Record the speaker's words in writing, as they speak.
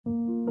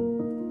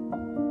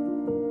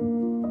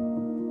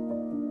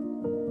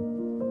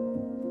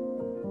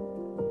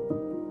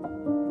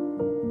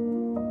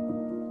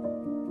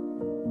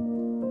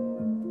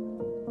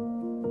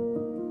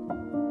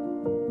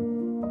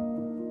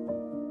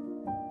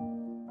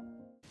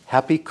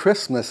Happy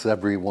Christmas,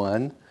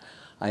 everyone!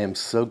 I am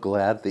so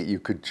glad that you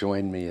could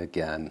join me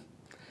again.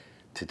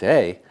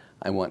 Today,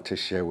 I want to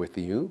share with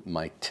you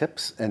my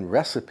tips and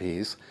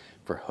recipes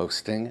for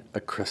hosting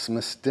a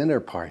Christmas dinner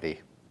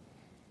party.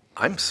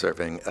 I'm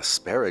serving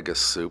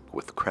asparagus soup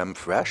with creme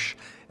fraiche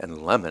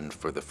and lemon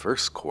for the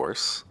first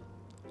course,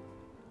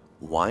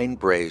 wine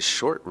braised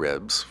short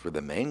ribs for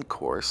the main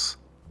course,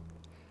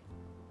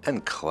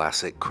 and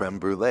classic creme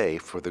brulee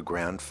for the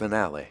grand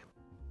finale.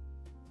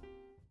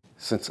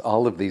 Since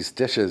all of these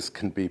dishes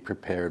can be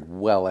prepared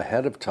well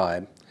ahead of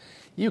time,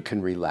 you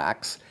can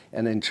relax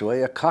and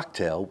enjoy a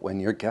cocktail when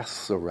your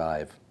guests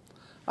arrive.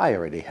 I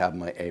already have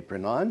my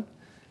apron on,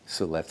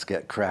 so let's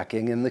get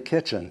cracking in the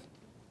kitchen.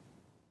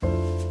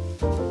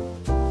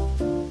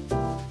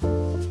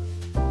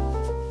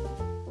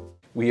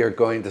 We are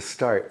going to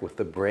start with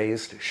the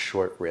braised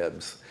short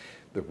ribs.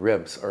 The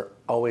ribs are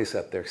always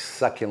at their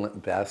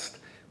succulent best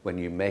when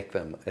you make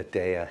them a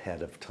day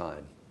ahead of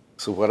time.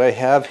 So what I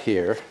have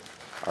here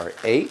are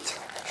 8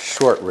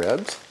 short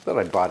ribs that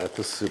I bought at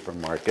the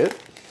supermarket.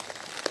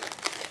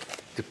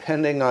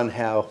 Depending on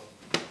how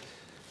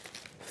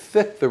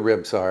thick the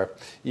ribs are,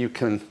 you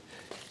can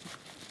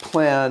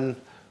plan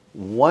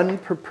 1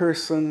 per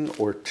person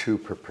or 2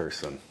 per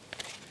person.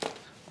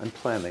 I'm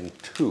planning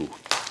 2.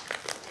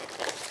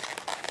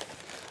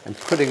 I'm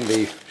putting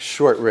the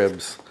short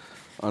ribs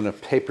on a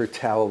paper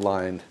towel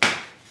lined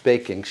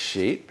baking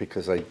sheet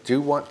because I do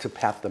want to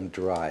pat them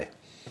dry.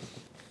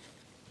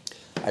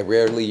 I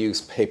rarely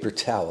use paper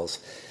towels,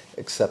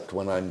 except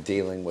when I'm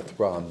dealing with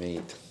raw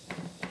meat.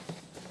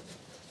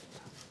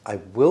 I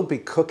will be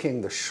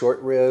cooking the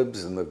short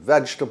ribs and the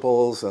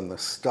vegetables and the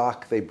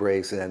stock they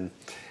braise in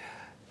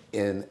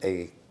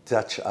a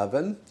Dutch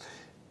oven,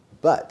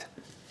 but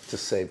to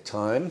save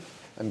time,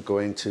 I'm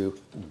going to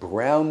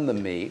brown the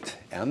meat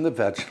and the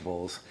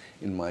vegetables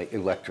in my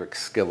electric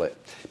skillet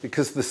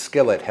because the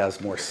skillet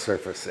has more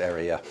surface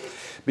area.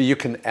 But you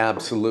can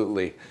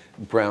absolutely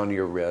brown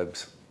your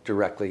ribs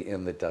directly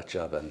in the Dutch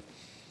oven.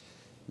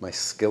 My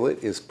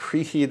skillet is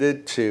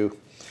preheated to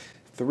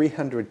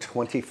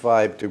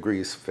 325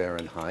 degrees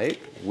Fahrenheit,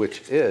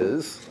 which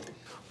is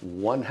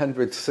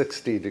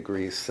 160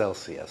 degrees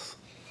Celsius.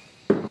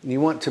 You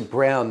want to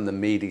brown the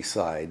meaty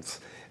sides.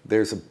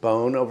 There's a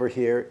bone over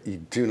here. You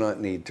do not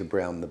need to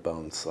brown the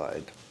bone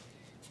side.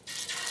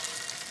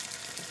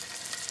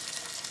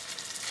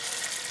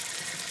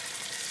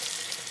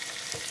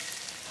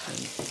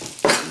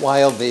 And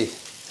while the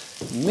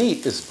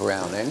meat is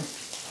browning,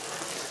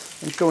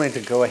 I'm going to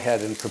go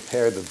ahead and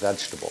prepare the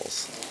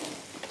vegetables.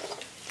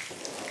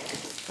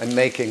 I'm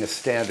making a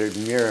standard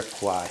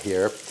mirepoix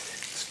here.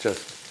 It's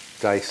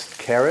just diced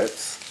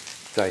carrots,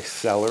 diced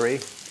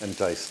celery, and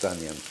diced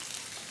onion.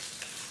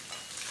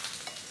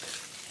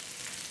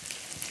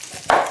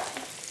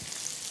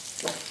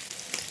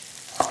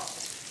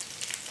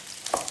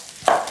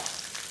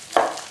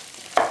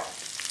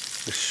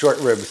 The short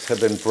ribs have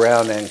been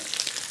browning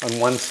on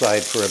one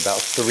side for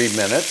about 3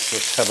 minutes.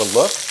 Let's have a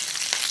look.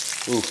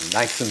 Ooh,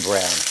 nice and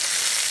brown.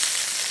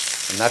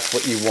 And that's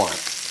what you want.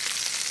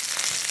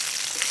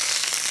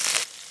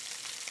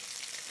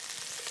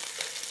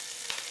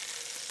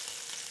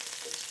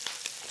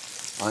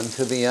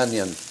 Onto the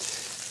onion.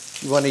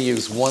 You want to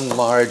use 1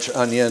 large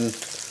onion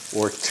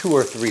or 2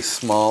 or 3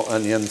 small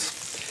onions.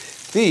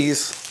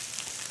 These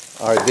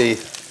are the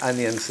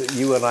onions that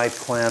you and I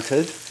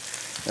planted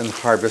and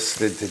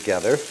harvested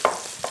together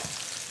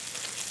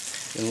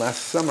in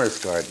last summer's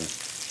garden.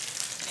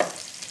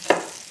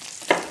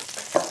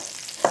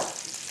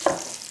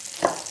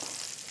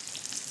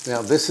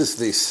 Now this is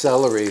the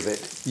celery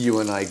that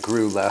you and I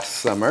grew last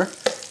summer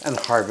and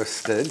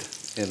harvested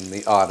in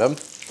the autumn.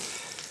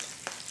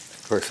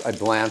 Of course, I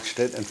blanched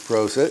it and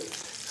froze it,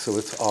 so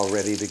it's all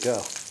ready to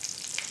go.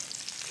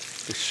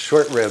 The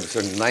short ribs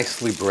are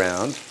nicely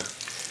browned,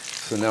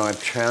 so now I'm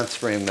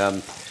transferring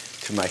them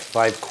to my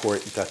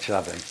 5-quart Dutch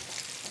oven.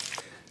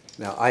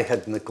 Now I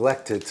had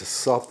neglected to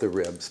salt the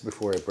ribs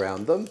before I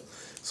browned them,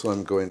 so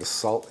I'm going to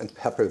salt and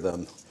pepper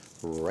them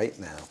right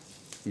now.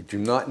 You do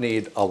not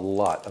need a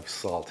lot of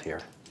salt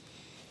here.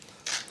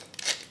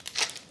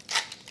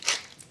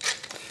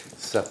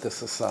 Set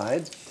this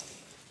aside.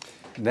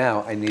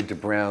 Now I need to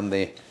brown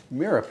the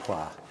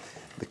mirepoix,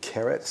 the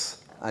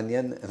carrots,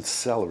 onion, and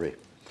celery.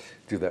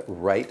 Do that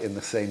right in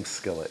the same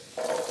skillet.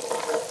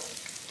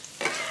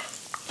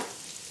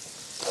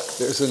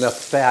 There's enough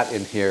fat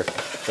in here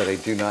that I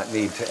do not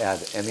need to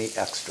add any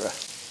extra.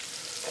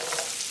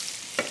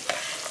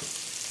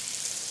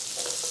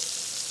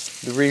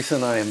 The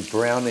reason I am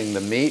browning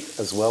the meat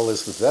as well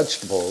as the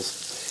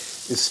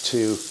vegetables is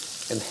to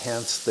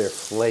enhance their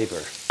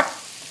flavor.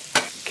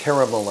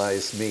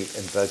 Caramelized meat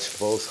and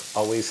vegetables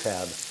always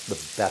have the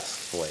best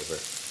flavor.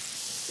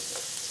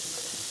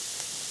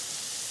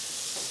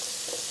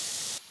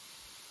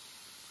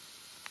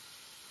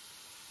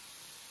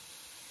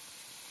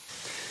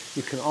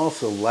 You can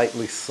also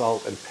lightly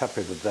salt and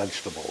pepper the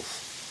vegetables.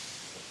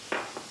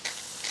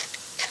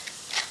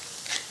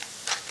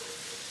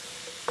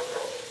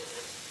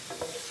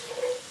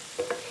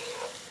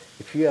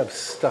 If If you have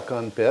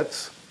stuck-on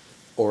bits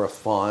or a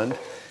fond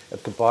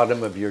at the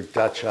bottom of your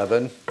Dutch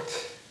oven,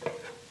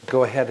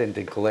 go ahead and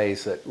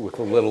deglaze it with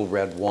a little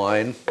red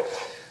wine.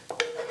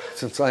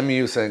 Since I'm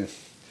using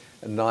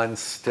a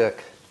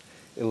non-stick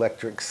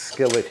electric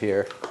skillet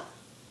here,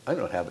 I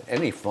don't have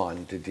any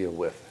fond to deal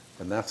with,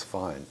 and that's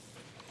fine.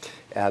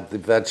 Add the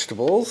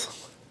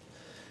vegetables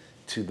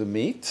to the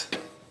meat.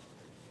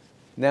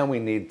 Now we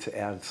need to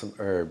add some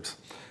herbs.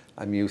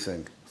 I'm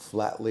using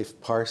flat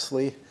leaf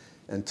parsley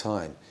and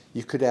thyme.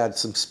 You could add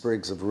some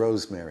sprigs of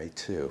rosemary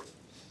too.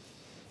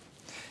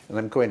 And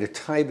I'm going to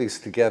tie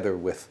these together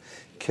with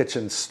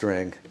kitchen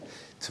string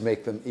to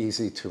make them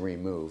easy to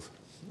remove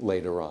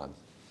later on.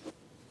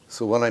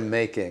 So what I'm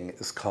making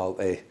is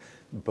called a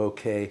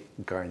bouquet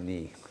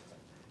garni.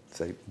 It's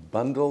a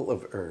bundle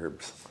of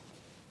herbs.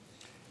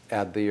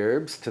 Add the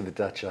herbs to the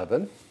Dutch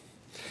oven.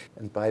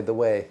 And by the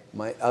way,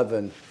 my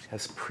oven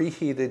has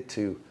preheated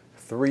to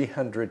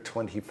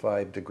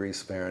 325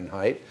 degrees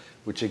Fahrenheit,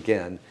 which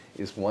again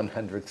is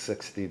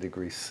 160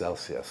 degrees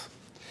Celsius.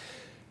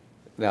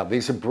 Now,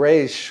 these are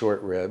braised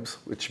short ribs,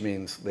 which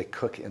means they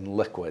cook in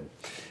liquid.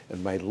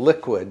 And my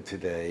liquid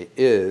today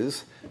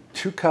is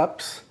 2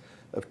 cups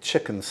of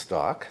chicken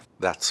stock.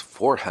 That's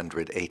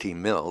 480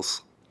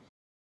 mils.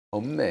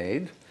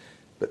 Homemade,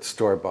 but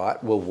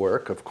store-bought will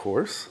work, of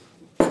course.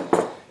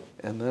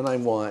 And then I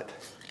want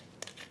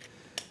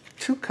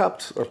 2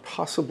 cups or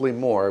possibly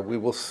more, we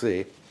will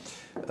see,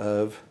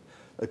 of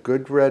a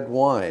good red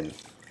wine.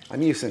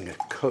 I'm using a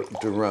Côte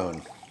de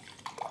Rhône.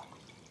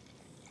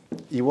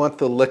 You want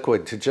the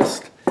liquid to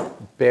just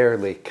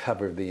barely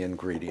cover the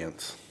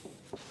ingredients.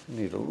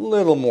 You need a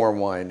little more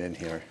wine in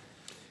here.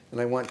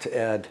 And I want to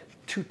add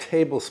 2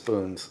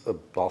 tablespoons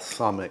of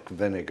balsamic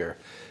vinegar,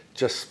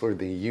 just for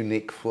the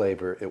unique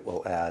flavor it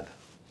will add.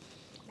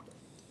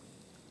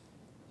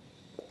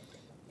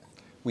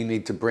 We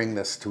need to bring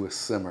this to a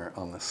simmer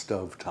on the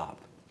stove top.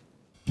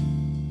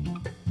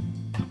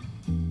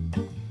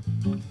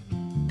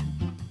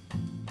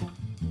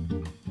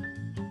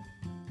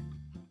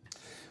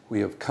 We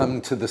have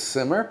come to the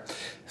simmer,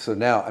 so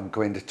now I'm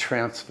going to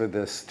transfer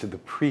this to the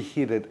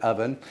preheated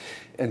oven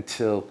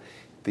until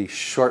the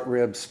short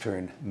ribs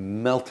turn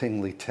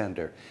meltingly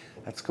tender.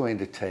 That's going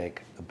to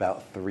take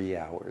about 3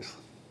 hours.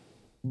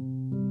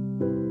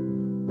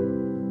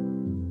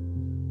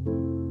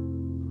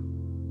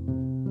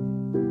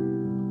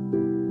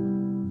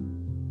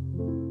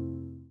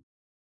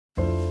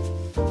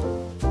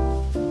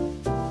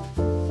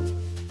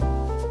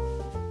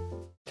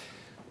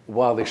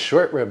 While the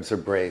short ribs are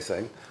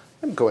braising,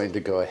 I'm going to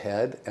go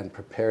ahead and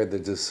prepare the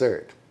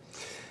dessert.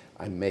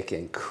 I'm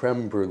making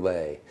creme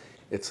brulee.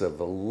 It's a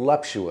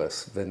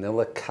voluptuous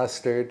vanilla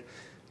custard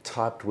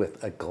topped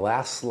with a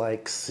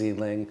glass-like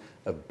ceiling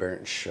of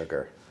burnt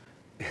sugar.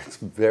 It's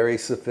very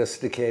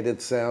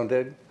sophisticated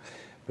sounding,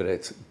 but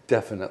it's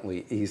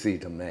definitely easy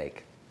to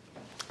make.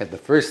 And the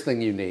first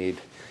thing you need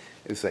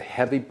is a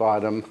heavy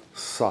bottom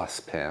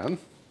saucepan.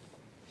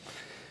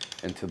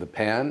 And to the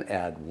pan,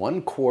 add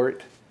 1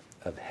 quart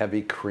of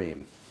heavy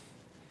cream.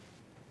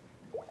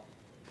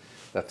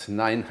 That's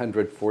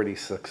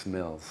 946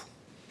 mils.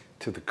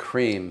 To the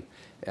cream,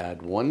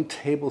 add 1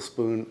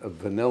 tablespoon of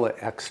vanilla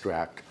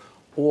extract,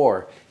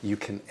 or you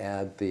can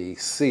add the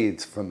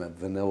seeds from a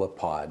vanilla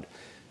pod.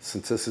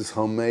 Since this is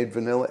homemade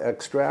vanilla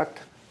extract,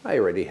 I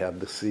already have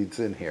the seeds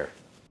in here.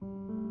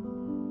 I'm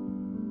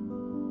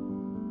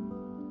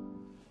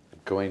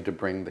going to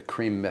bring the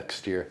cream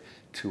mixture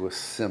to a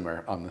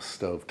simmer on the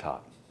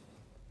stovetop.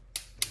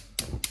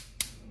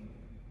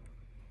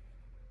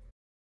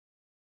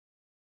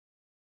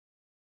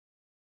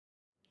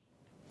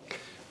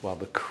 While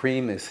the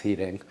cream is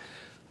heating,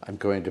 I'm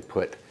going to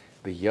put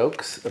the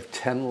yolks of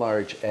 10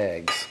 large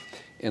eggs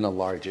in a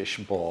largish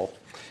bowl,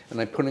 and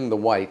I'm putting the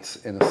whites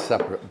in a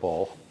separate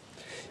bowl.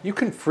 You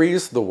can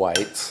freeze the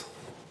whites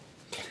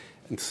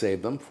and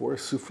save them for a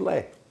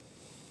souffle.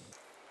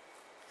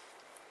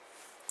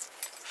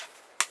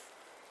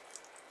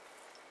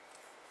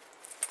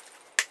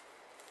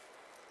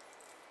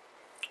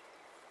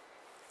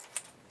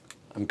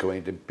 I'm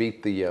going to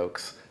beat the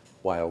yolks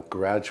while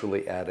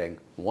gradually adding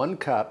 1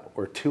 cup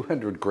or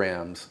 200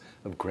 grams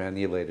of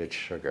granulated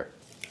sugar.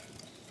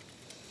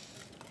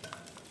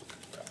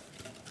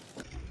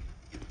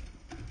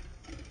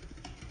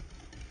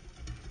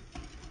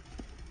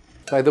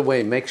 By the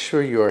way, make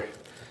sure your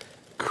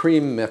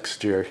cream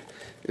mixture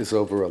is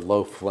over a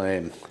low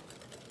flame.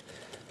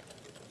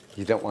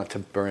 You don't want to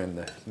burn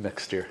the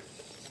mixture.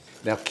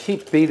 Now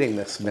keep beating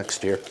this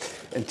mixture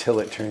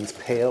until it turns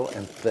pale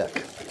and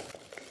thick.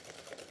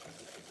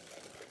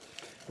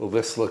 Well,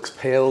 this looks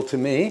pale to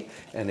me,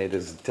 and it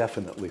is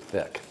definitely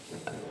thick.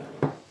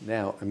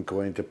 Now I'm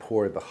going to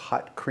pour the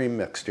hot cream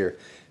mixture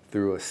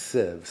through a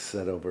sieve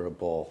set over a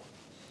bowl.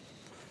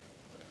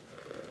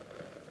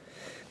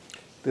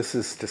 This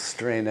is to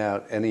strain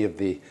out any of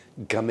the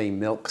gummy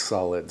milk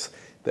solids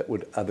that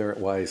would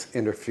otherwise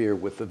interfere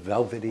with the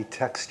velvety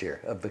texture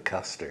of the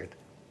custard.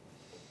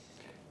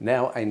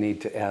 Now I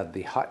need to add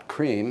the hot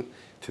cream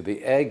to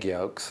the egg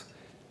yolks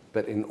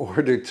But in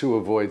order to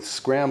avoid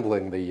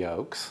scrambling the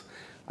yolks,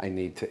 I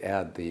need to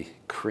add the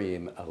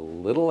cream a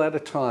little at a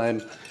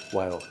time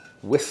while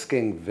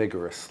whisking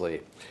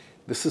vigorously.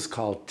 This is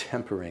called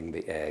tempering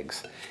the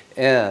eggs.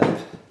 And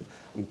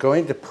I'm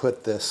going to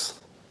put this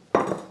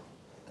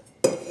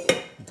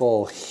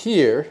bowl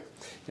here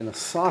in a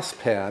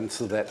saucepan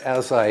so that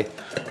as I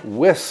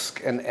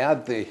whisk and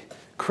add the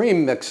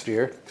cream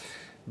mixture,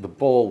 the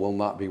bowl will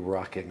not be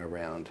rocking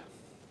around.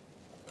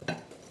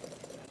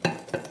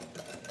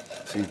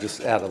 So you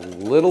just add a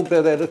little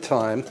bit at a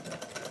time.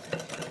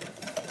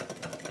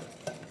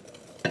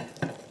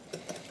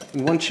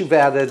 And once you've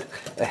added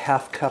a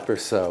half cup or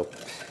so,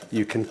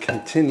 you can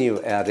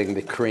continue adding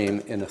the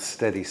cream in a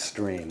steady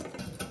stream.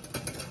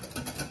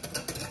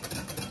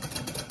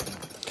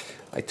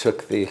 I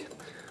took the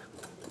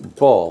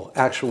bowl,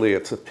 actually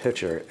it's a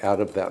pitcher, out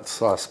of that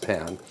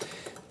saucepan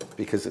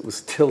because it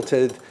was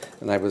tilted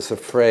and I was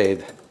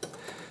afraid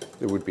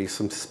there would be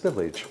some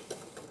spillage.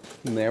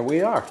 And there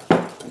we are.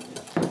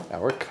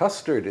 Our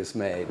custard is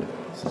made.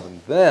 So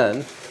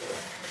then,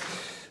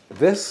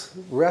 this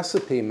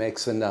recipe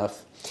makes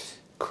enough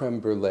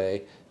creme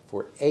brulee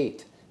for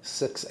 8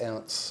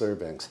 6-ounce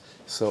servings.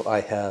 So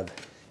I have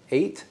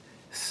 8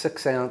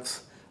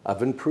 6-ounce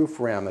oven-proof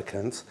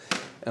ramekins,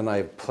 and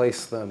I've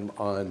placed them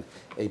on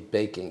a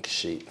baking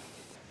sheet.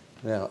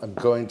 Now I'm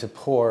going to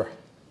pour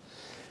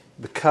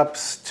the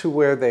cups to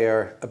where they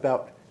are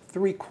about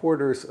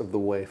 3/4 of the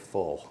way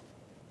full.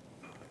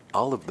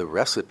 All of the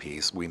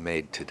recipes we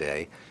made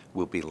today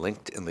will be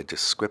linked in the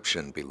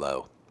description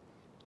below.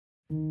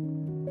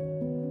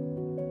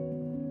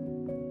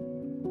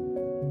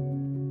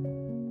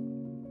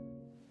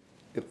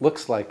 It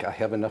looks like I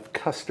have enough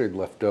custard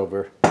left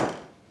over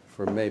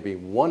for maybe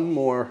one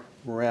more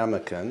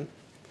ramekin,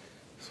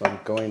 so I'm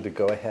going to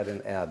go ahead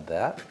and add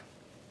that.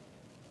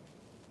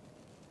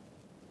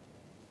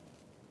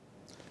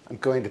 I'm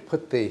going to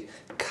put the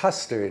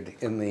custard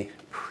in the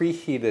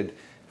preheated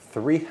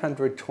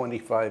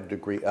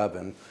 325-degree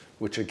oven,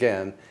 which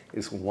again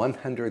is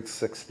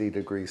 160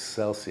 degrees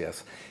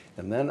Celsius.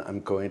 And then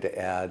I'm going to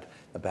add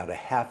about a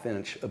 1/2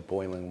 inch of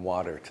boiling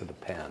water to the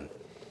pan.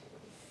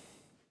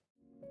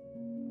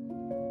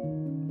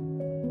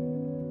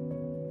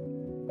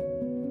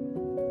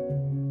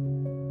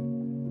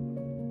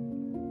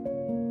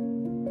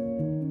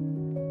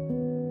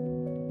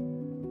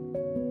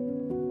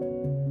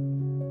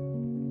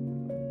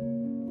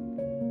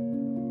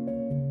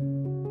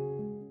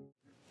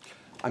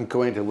 I'm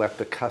going to let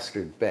the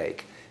custard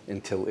bake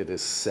until it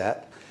is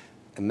set,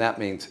 and that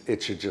means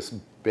it should just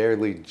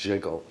barely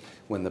jiggle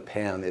when the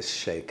pan is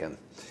shaken.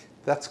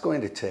 That's going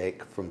to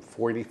take from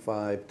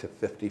 45 to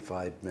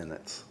 55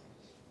 minutes.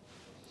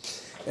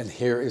 And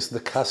here is the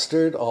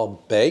custard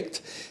all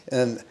baked,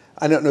 and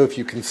I don't know if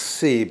you can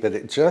see, but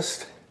it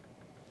just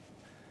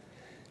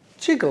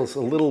jiggles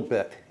a little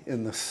bit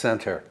in the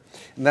center,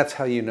 and that's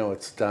how you know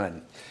it's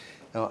done.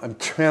 Now I'm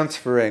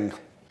transferring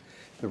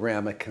the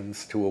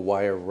ramekins to a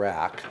wire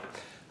rack.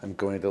 I'm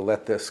going to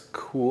let this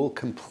cool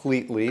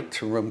completely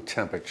to room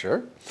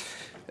temperature,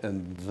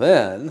 and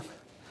then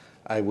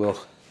I will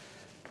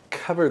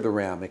cover the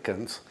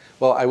ramekins.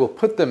 Well, I will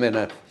put them in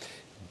a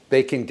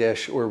baking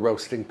dish or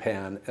roasting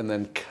pan and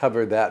then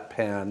cover that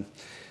pan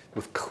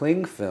with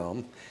cling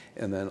film,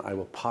 and then I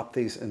will pop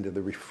these into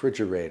the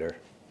refrigerator.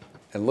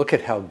 And look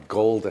at how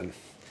golden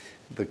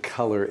the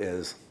color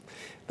is.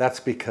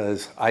 That's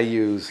because I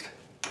used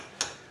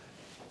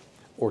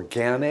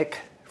organic,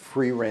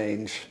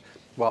 free-range,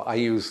 well, I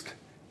used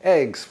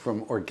eggs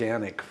from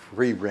organic,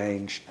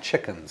 free-range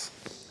chickens.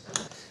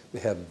 They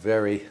have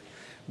very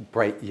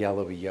bright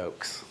yellow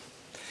yolks.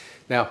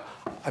 Now,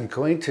 I'm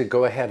going to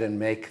go ahead and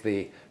make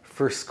the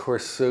first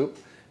course soup,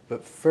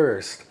 but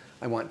first,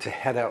 I want to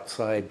head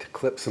outside to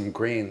clip some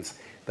greens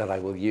that I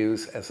will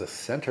use as a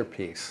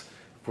centerpiece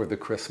for the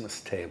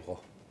Christmas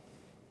table.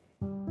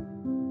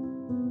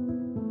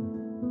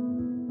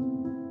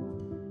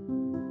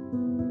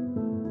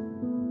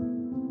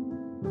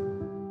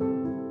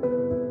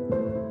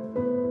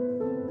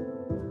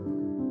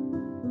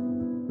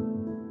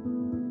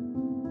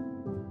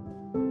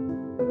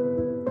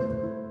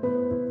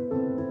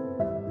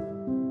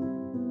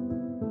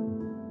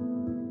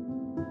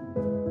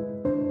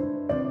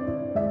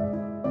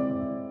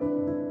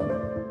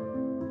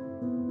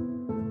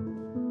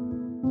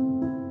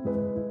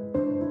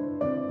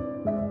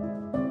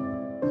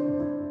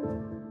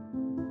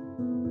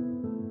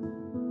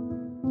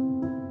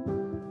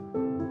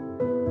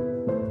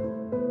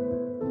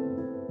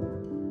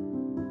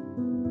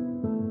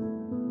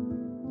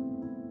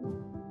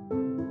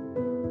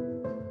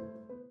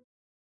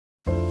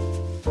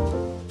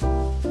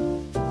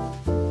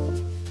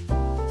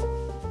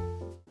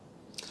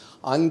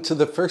 On to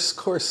the first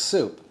course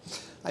soup.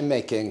 I'm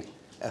making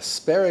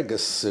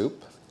asparagus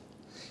soup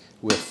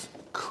with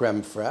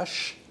creme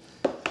fraiche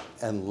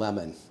and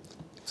lemon.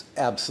 It's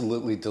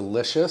absolutely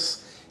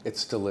delicious.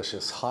 It's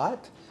delicious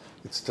hot.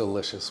 It's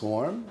delicious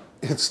warm.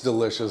 It's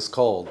delicious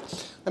cold.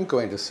 I'm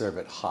going to serve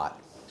it hot.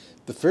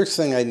 The first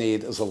thing I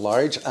need is a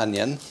large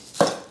onion,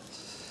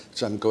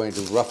 which I'm going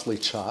to roughly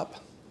chop.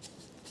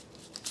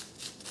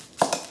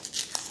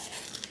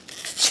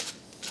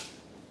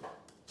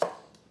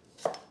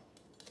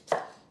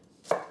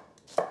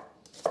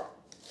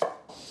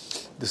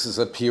 This is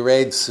a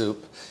pureed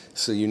soup,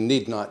 so you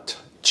need not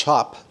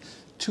chop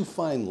too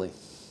finely.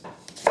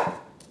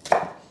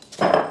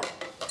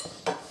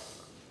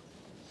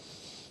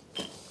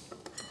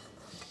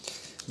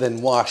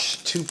 Then wash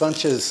 2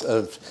 bunches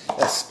of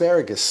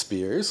asparagus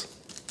spears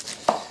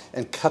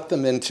and cut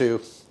them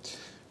into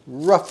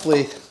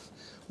roughly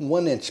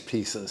 1-inch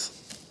pieces.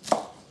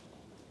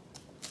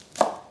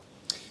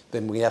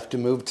 Then we have to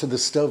move to the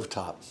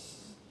stovetop.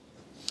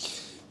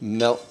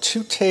 Melt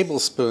 2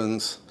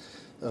 tablespoons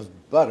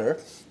of butter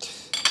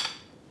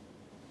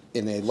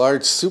in a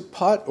large soup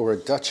pot or a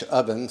Dutch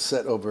oven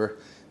set over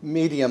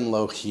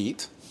medium-low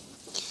heat.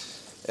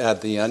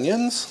 Add the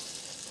onions,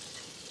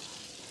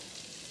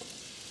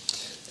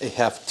 a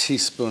 ½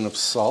 teaspoon of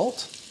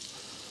salt,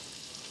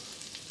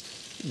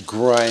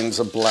 grinds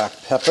of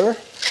black pepper,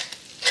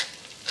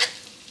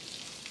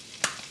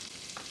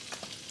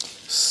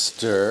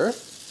 stir,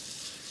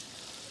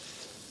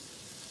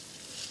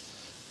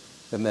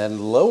 and then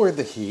lower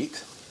the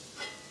heat,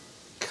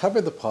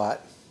 cover the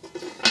pot,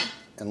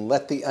 and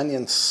let the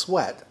onions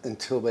sweat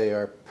until they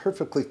are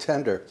perfectly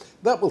tender.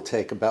 That will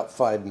take about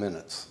 5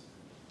 minutes.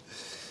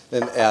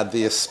 Then add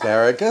the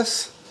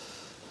asparagus,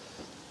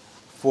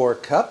 4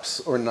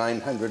 cups or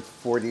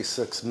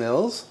 946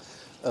 mils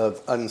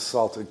of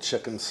unsalted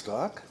chicken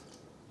stock,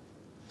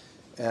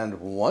 and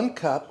 1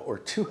 cup or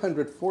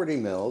 240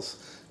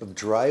 mils of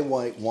dry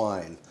white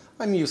wine.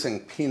 I'm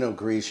using Pinot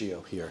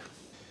Grigio here.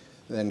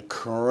 Then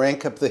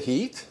crank up the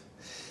heat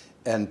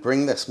and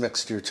bring this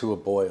mixture to a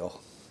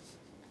boil.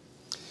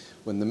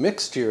 When the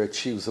mixture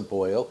achieves a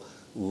boil,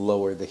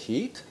 lower the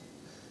heat,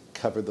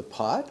 cover the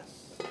pot,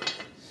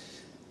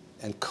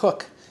 and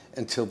cook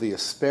until the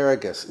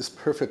asparagus is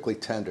perfectly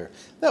tender.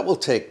 That will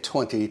take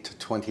 20 to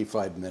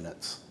 25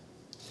 minutes.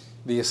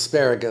 The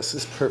asparagus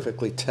is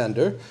perfectly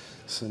tender,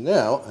 so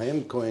now I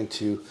am going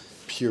to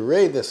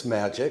puree this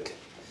magic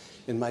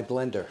in my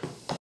blender.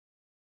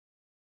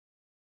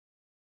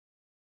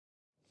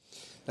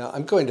 Now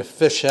I'm going to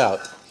fish out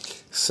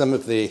some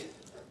of the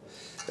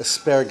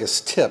asparagus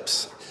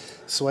tips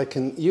so I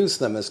can use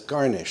them as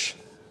garnish.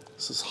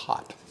 This is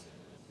hot.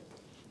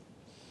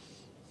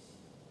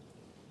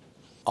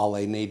 All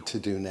I need to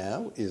do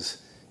now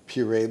is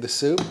puree the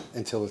soup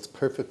until it's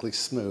perfectly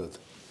smooth.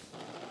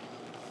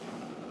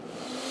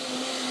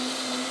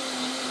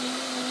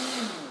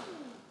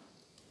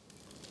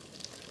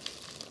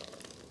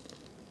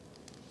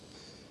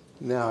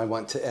 Now I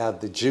want to add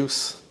the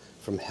juice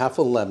from half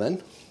a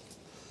lemon.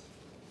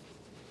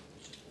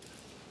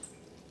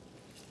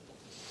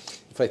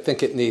 If I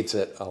think it needs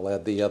it, I'll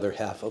add the other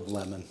half of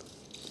lemon.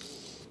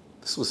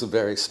 This was a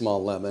very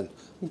small lemon.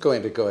 I'm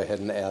going to go ahead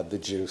and add the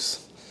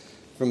juice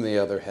from the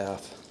other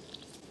half.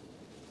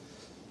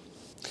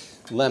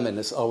 Lemon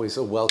is always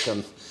a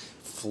welcome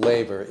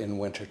flavor in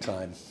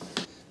wintertime.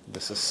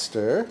 This is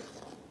stir.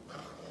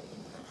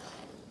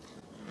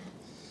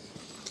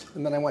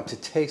 And then I want to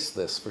taste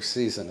this for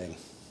seasoning.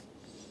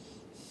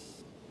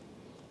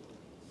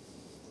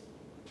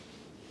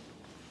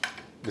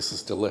 This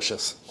is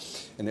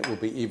delicious, and it will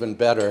be even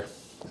better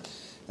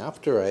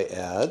after I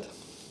add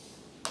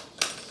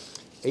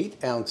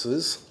 8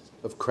 ounces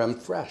of creme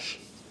fraiche.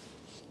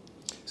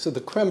 So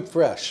the creme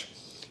fraiche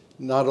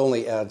not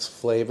only adds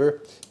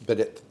flavor,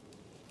 but it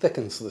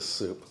thickens the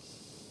soup.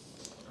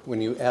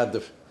 When you add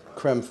the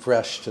creme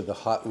fraiche to the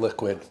hot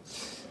liquid,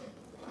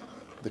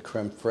 the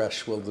creme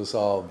fraiche will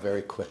dissolve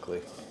very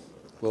quickly.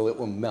 Well, it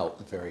will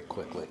melt very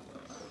quickly.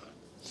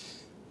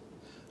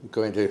 I'm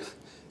going to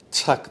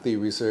tuck the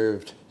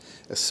reserved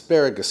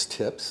asparagus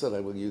tips that I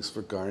will use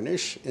for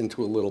garnish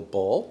into a little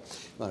bowl.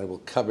 I will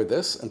cover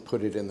this and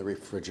put it in the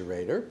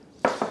refrigerator.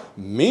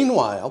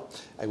 Meanwhile,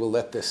 I will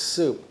let this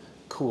soup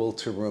cool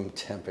to room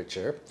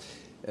temperature,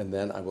 and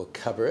then I will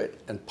cover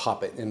it and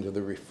pop it into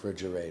the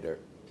refrigerator.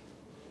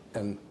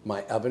 And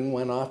my oven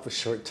went off a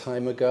short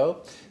time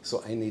ago,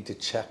 so I need to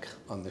check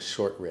on the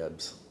short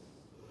ribs.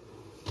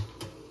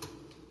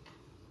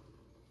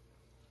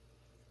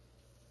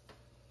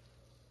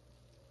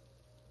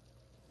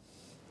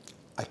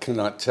 I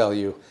cannot tell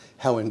you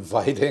how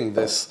inviting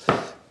this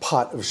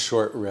pot of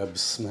short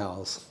ribs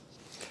smells.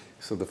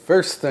 So the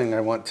first thing I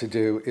want to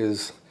do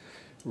is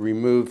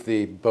remove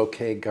the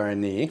bouquet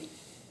garni,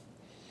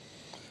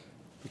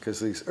 because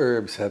these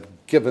herbs have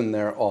given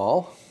their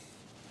all.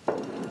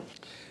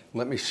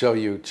 Let me show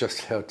you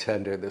just how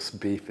tender this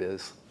beef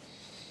is.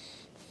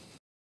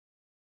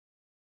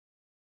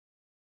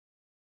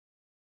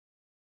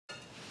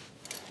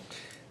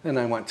 And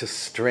I want to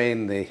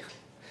strain the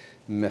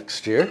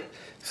mixture,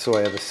 so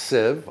I have a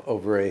sieve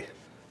over a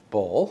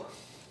bowl.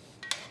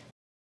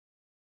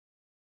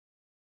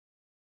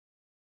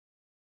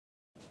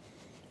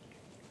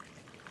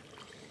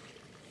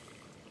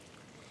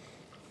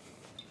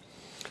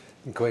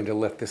 I'm going to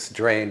let this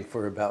drain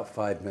for about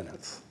 5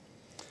 minutes.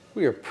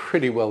 We are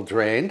pretty well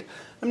drained.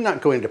 I'm not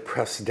going to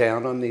press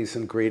down on these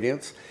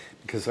ingredients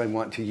because I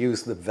want to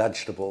use the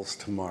vegetables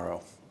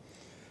tomorrow.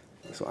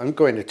 So I'm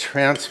going to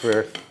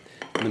transfer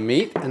the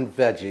meat and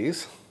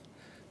veggies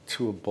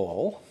to a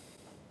bowl.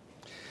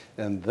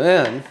 And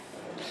then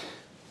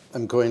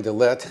I'm going to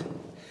let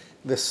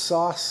this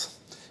sauce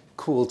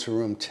cool to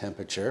room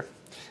temperature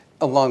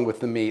along with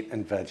the meat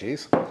and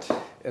veggies.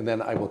 And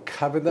then I will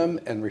cover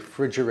them and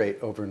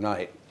refrigerate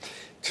overnight.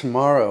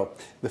 Tomorrow,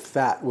 the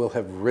fat will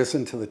have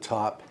risen to the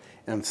top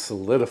and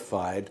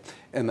solidified,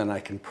 and then I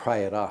can pry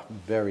it off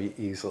very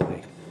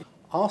easily.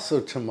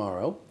 Also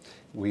tomorrow,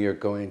 we are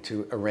going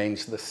to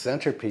arrange the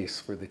centerpiece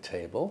for the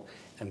table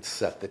and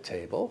set the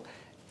table,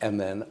 and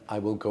then I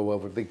will go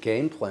over the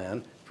game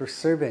plan for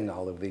serving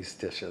all of these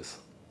dishes.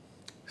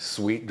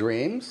 Sweet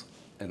dreams,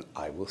 and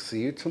I will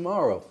see you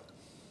tomorrow.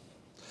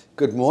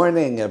 Good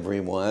morning,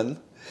 everyone.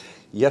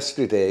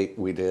 Yesterday,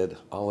 we did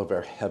all of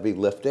our heavy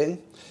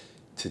lifting.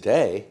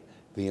 Today,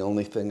 the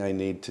only thing I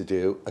need to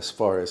do as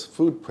far as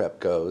food prep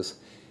goes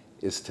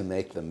is to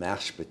make the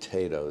mashed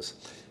potatoes.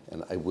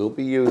 And I will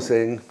be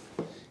using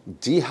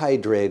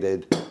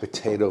dehydrated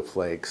potato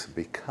flakes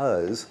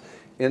because,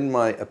 in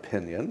my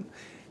opinion,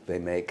 they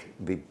make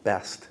the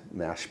best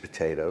mashed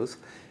potatoes.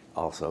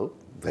 Also,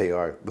 they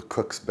are the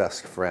cook's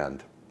best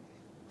friend.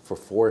 For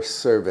 4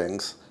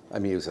 servings,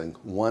 I'm using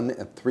 1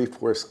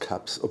 3/4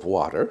 cups of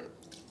water.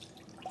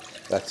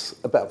 That's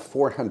about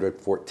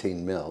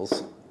 414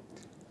 mils.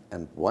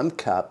 And 1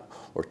 cup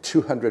or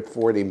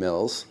 240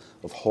 mils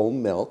of whole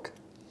milk,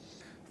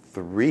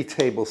 3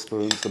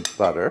 tablespoons of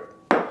butter,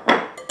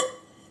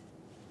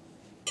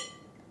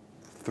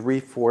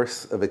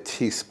 3/4 of a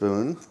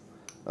teaspoon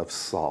of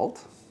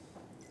salt,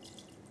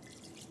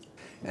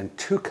 and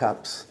 2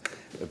 cups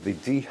of the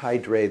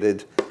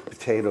dehydrated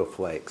potato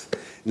flakes.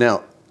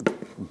 Now,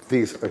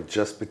 these are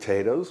just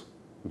potatoes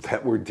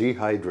that were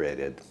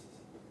dehydrated.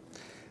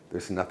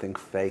 There's nothing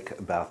fake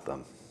about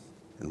them.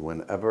 And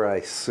whenever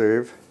I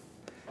serve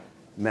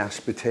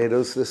mashed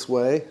potatoes this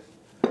way,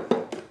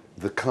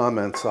 the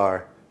comments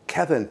are,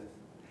 "Kevin,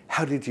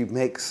 how did you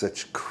make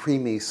such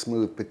creamy,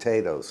 smooth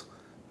potatoes?"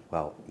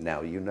 Well,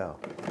 now you know.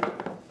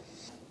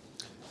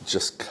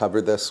 Just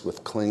cover this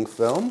with cling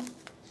film,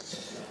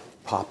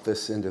 pop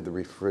this into the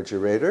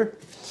refrigerator,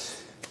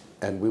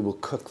 and we will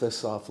cook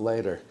this off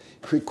later.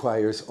 It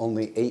requires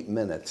only 8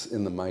 minutes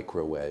in the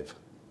microwave.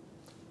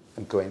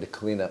 I'm going to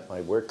clean up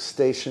my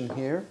workstation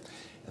here,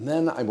 and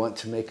then I want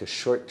to make a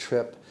short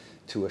trip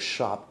to a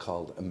shop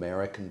called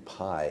American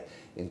Pie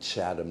in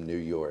Chatham, New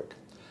York.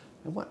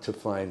 I want to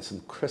find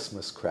some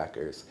Christmas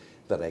crackers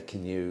that I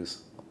can use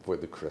for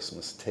the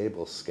Christmas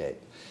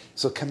tablescape.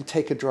 So come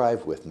take a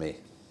drive with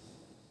me.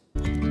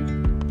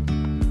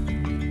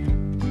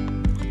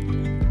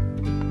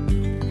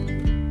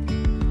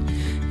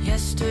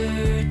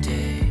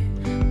 Yesterday,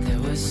 there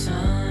was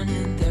sun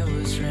and there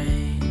was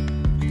rain,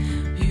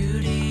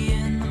 beauty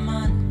in the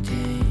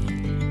mundane.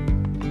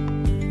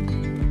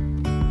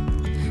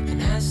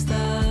 And as the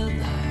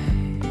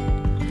light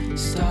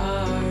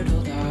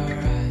startled our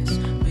eyes,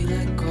 we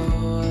let go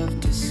of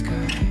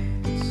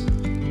disguise.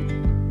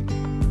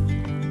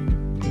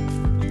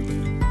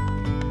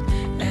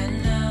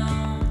 And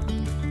now,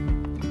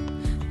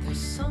 there's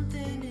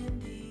something in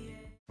the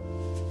air.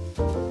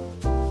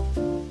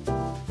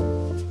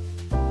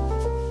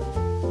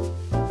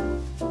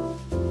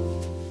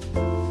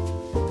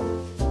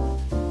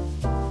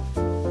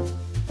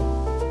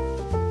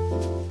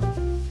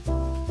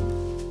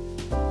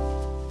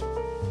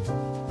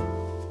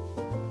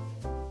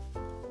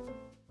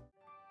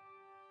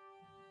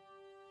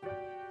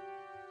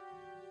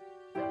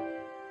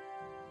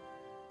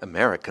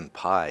 American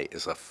Pie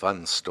is a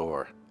fun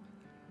store.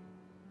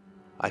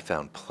 I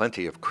found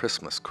plenty of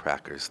Christmas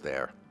crackers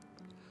there.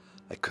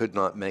 I could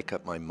not make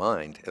up my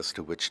mind as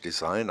to which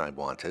design I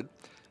wanted,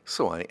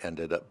 so I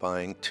ended up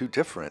buying 2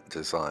 different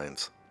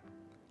designs.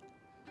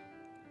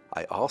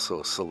 I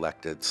also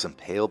selected some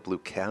pale blue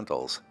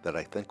candles that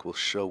I think will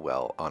show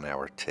well on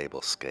our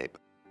tablescape.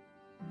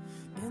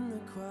 In the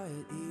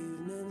quiet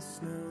evening,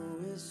 snow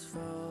is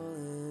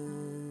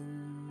falling,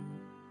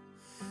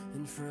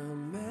 and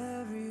from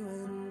every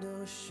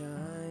window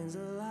shines a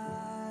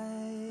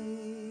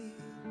light.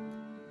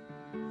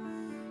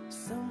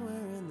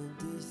 Somewhere in the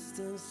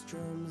distance,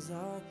 drums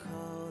are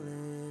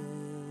calling,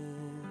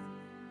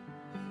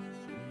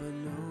 but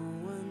no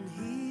one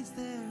heeds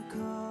their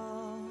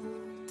call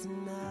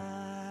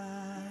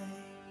tonight.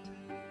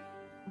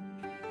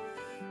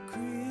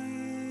 Christmas,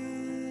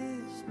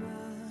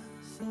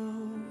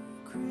 oh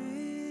Christmas.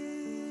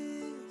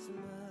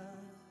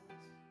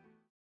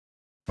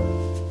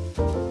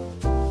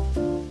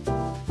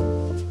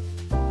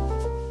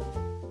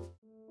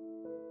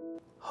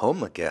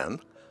 Home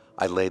again,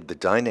 I laid the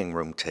dining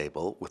room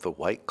table with a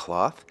white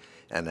cloth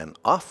and an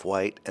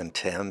off-white and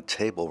tan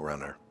table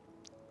runner.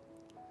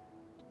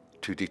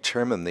 To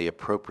determine the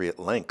appropriate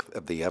length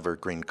of the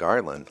evergreen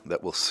garland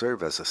that will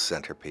serve as a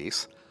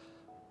centerpiece,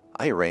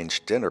 I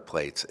arranged dinner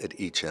plates at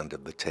each end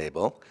of the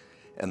table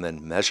and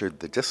then measured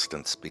the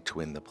distance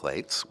between the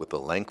plates with a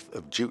length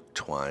of jute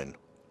twine.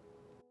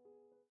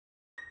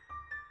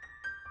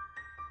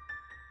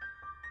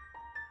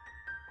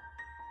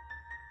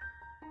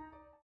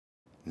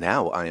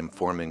 Now I am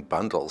forming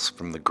bundles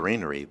from the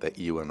greenery that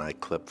you and I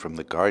clipped from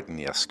the garden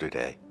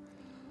yesterday.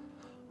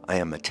 I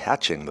am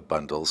attaching the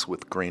bundles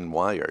with green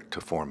wire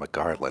to form a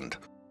garland.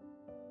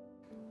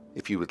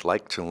 If you would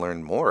like to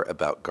learn more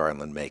about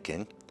garland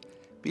making,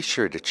 be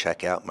sure to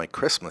check out my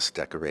Christmas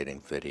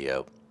decorating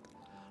video.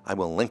 I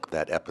will link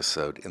that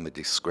episode in the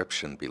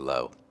description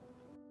below.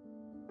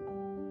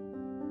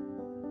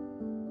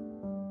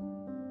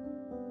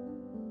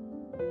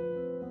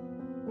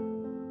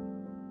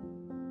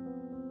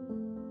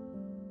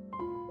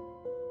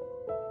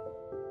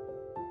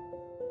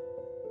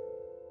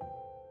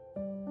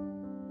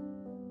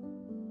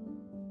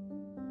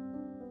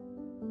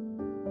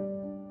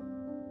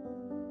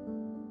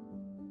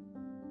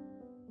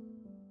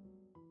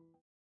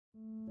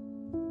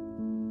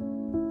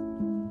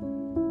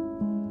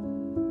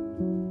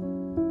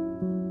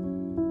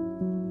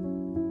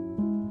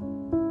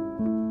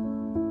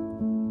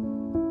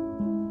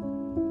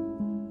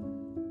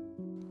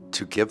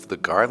 To give the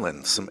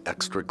garland some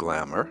extra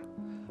glamour,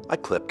 I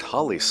clipped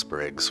holly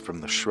sprigs from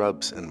the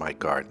shrubs in my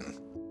garden.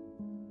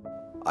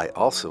 I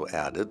also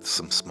added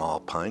some small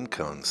pine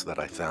cones that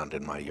I found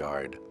in my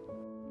yard.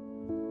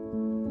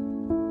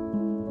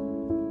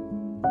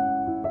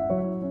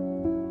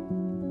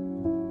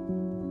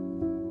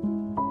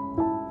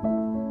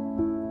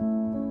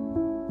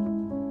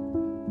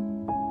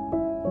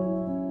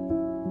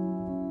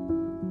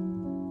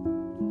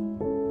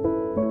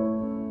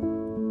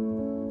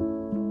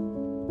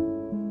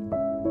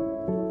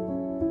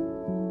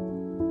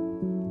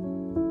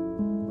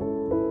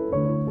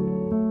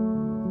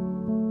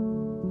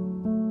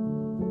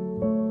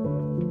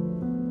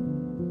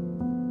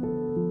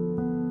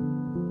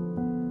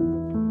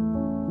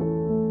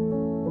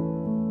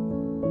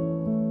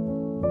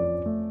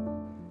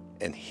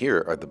 And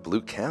here are the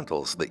blue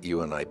candles that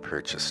you and I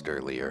purchased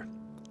earlier.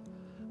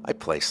 I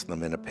placed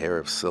them in a pair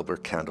of silver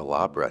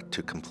candelabra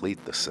to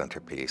complete the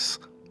centerpiece.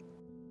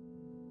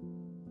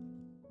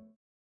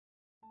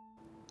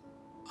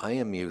 I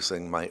am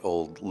using my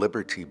old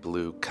Liberty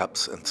Blue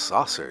cups and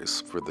saucers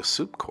for the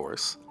soup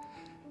course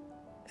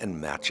and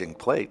matching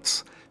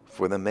plates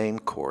for the main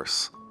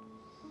course.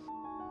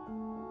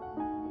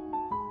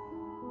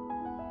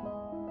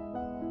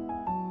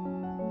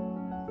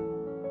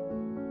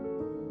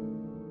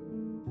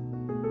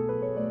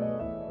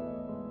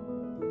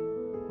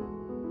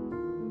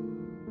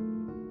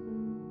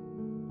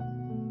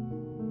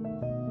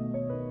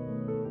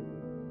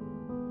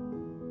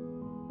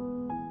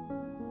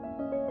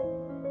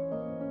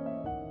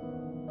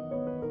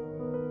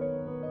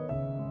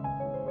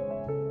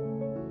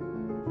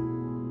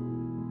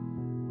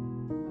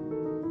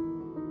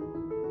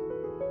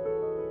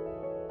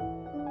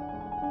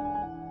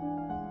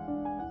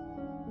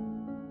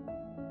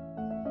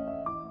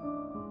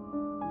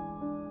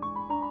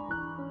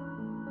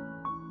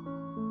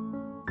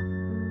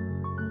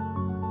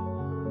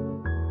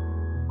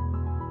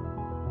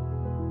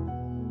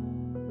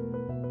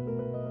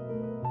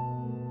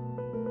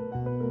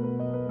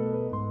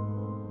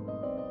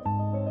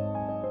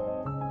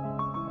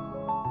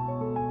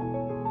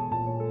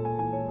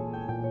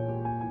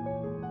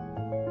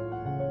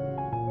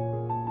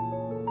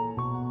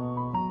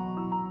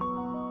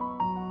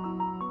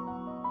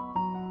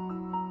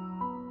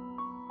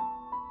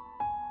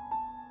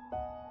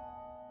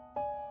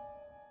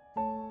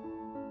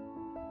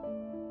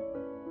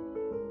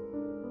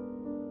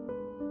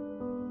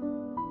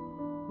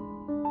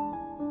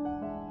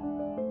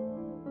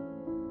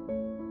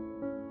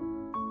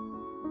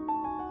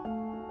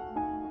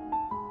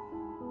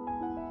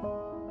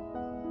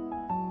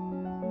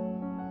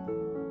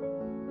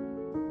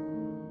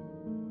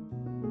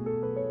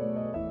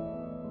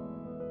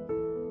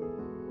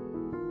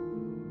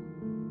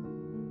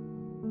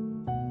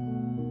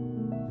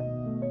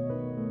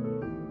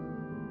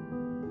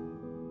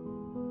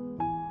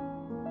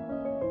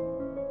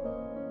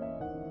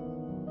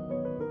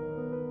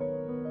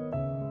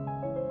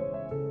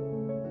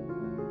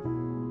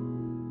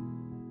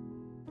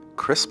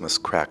 Christmas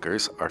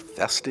crackers are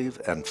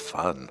festive and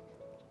fun.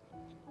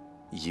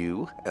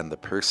 You and the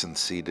person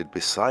seated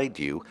beside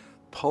you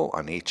pull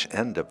on each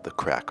end of the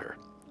cracker.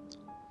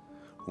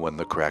 When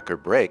the cracker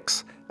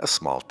breaks, a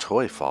small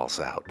toy falls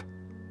out.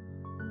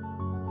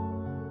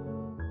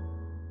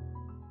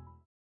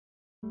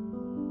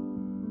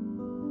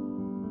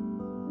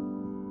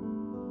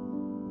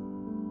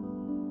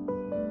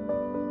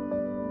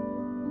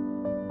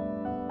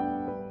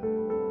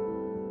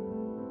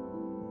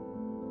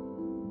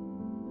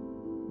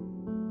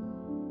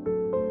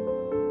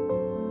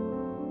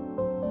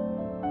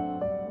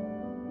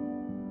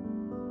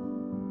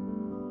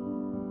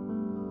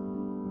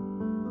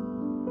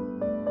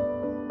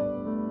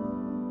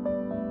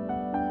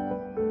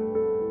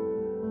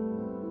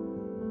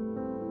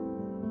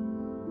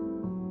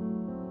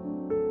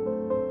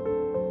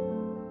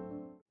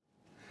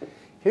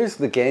 Here's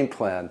the game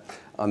plan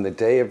on the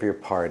day of your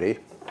party.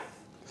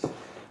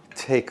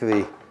 Take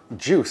the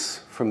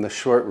juice from the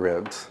short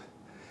ribs,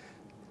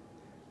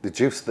 the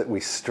juice that we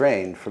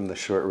strained from the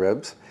short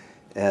ribs,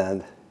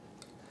 and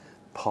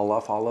pull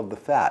off all of the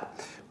fat.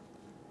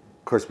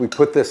 Of course, we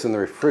put this in the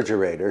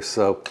refrigerator,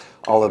 so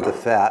all of the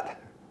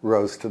fat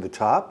rose to the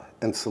top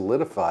and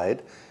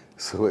solidified,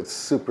 so it's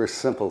super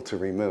simple to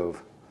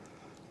remove.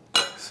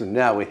 So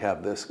now we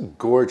have this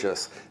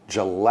gorgeous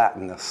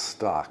gelatinous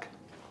stock.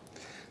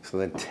 So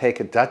then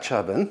take a Dutch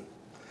oven,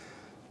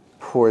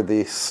 pour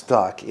the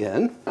stock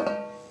in.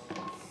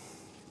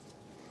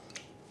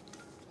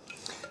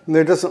 And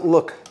there doesn't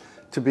look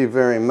to be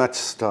very much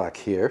stock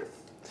here,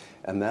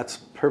 and that's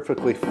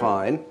perfectly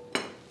fine.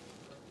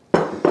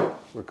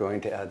 We're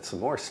going to add some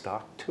more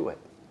stock to it.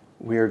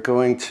 We are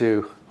going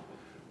to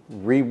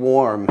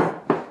rewarm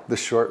the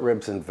short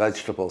ribs and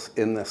vegetables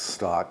in this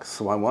stock,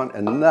 so I want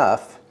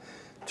enough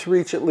to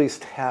reach at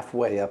least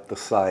halfway up the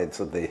sides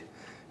of the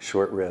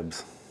short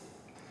ribs.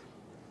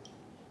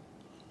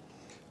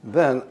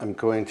 Then I'm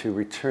going to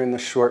return the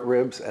short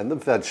ribs and the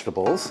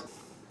vegetables,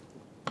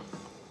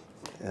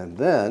 and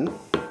then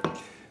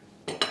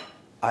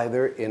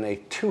either in a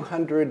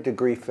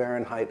 200-degree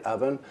Fahrenheit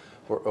oven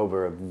or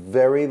over a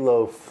very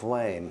low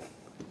flame,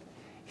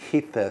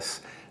 heat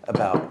this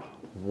about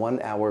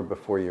 1 hour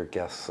before your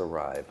guests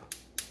arrive.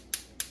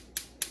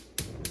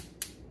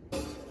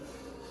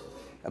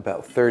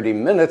 About 30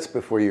 minutes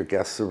before your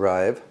guests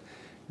arrive,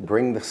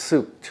 bring the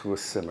soup to a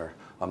simmer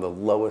on the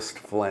lowest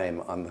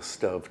flame on the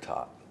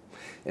stovetop.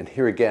 And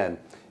here again,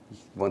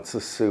 once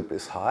the soup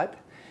is hot,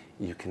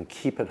 you can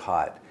keep it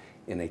hot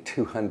in a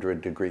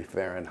 200-degree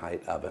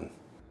Fahrenheit oven.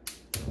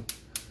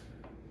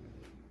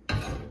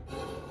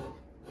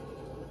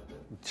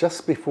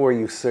 Just before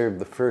you serve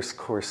the first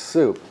course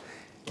soup,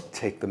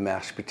 take the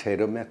mashed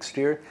potato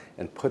mixture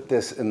and put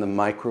this in the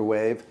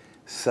microwave.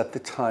 Set the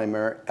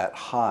timer at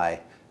high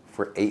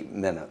for 8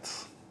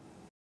 minutes.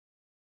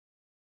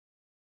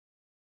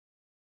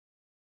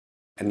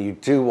 And you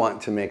do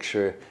want to make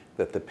sure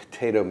that the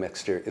potato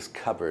mixture is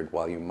covered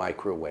while you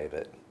microwave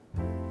it.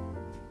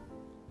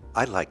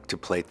 I like to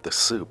plate the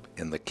soup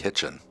in the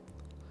kitchen.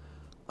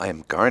 I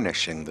am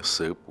garnishing the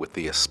soup with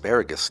the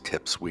asparagus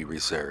tips we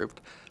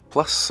reserved,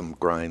 plus some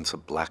grinds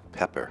of black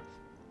pepper.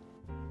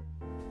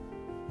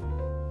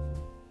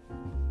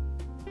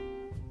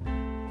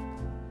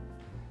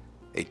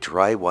 A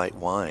dry white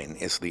wine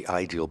is the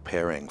ideal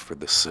pairing for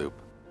the soup.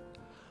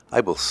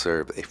 I will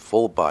serve a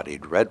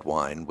full-bodied red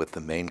wine with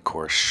the main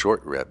course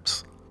short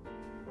ribs.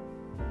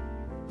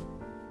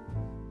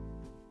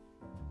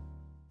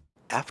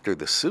 After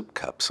the soup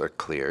cups are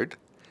cleared,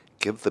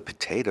 give the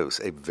potatoes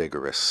a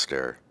vigorous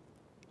stir.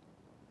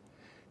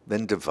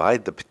 Then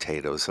divide the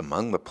potatoes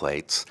among the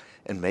plates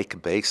and make a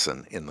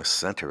basin in the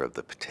center of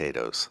the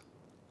potatoes.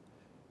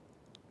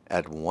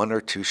 Add 1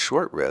 or 2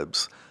 short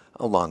ribs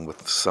along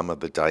with some of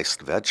the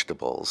diced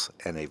vegetables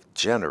and a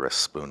generous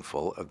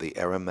spoonful of the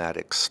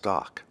aromatic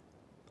stock.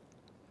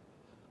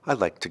 I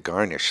like to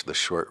garnish the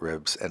short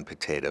ribs and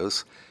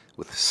potatoes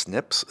with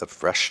snips of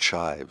fresh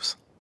chives.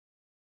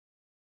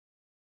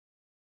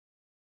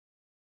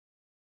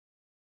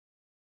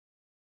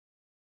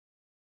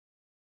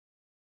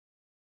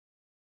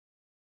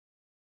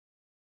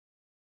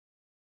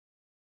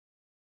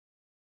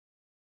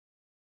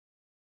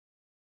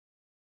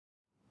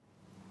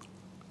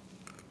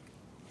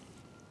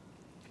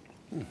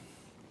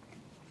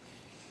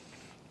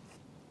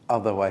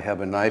 Although I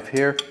have a knife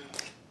here,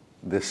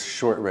 this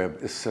short rib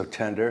is so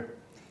tender,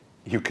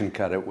 you can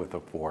cut it with a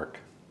fork.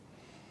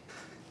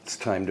 It's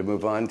time to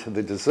move on to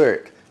the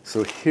dessert.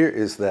 So here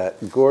is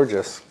that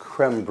gorgeous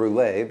creme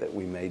brulee that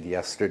we made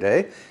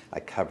yesterday. I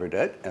covered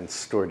it and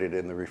stored it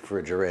in the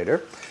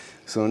refrigerator.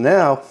 So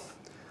now,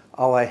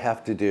 all I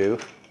have to do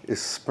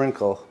is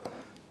sprinkle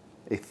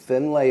a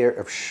thin layer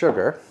of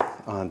sugar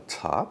on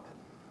top.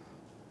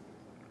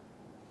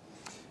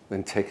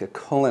 Then take a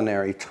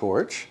culinary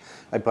torch.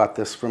 I bought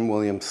this from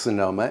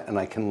Williams-Sonoma, and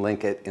I can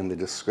link it in the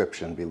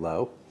description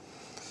below.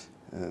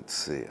 Let's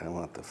see, I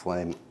want the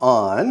flame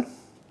on.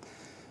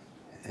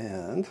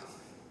 And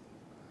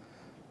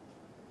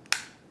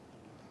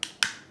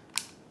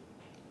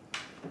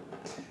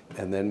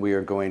then we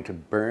are going to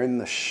burn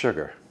the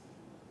sugar,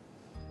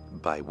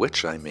 by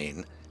which I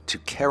mean to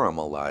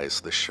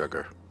caramelize the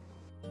sugar.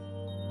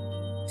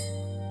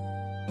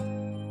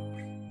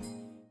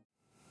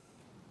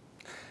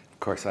 Of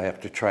course, I have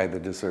to try the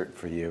dessert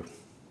for you.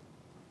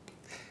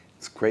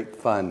 It's great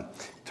fun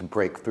to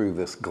break through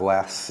this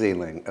glass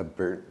ceiling of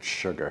burnt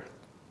sugar.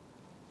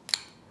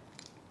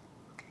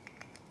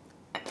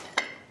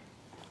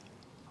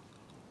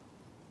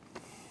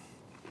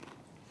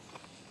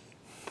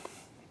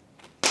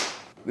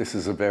 This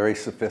is a very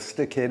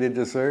sophisticated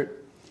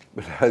dessert,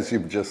 but as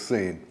you've just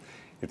seen,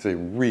 it's a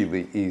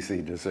really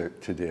easy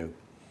dessert to do.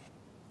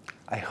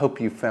 I hope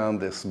you found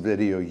this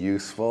video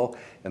useful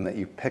and that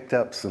you picked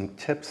up some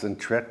tips and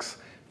tricks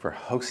for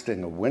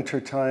hosting a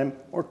wintertime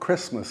or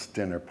Christmas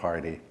dinner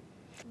party.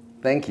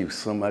 Thank you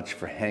so much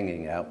for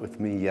hanging out with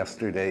me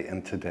yesterday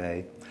and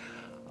today.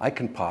 I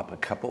can pop a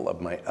couple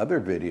of my other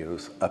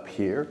videos up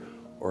here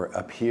or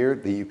up here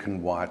that you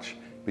can watch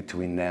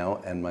between now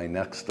and my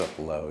next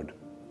upload.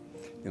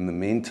 In the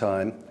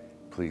meantime,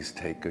 please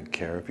take good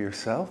care of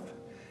yourself,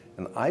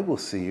 and I will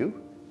see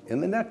you in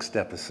the next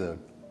episode.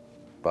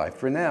 Bye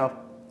for now,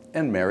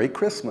 and Merry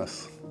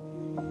Christmas.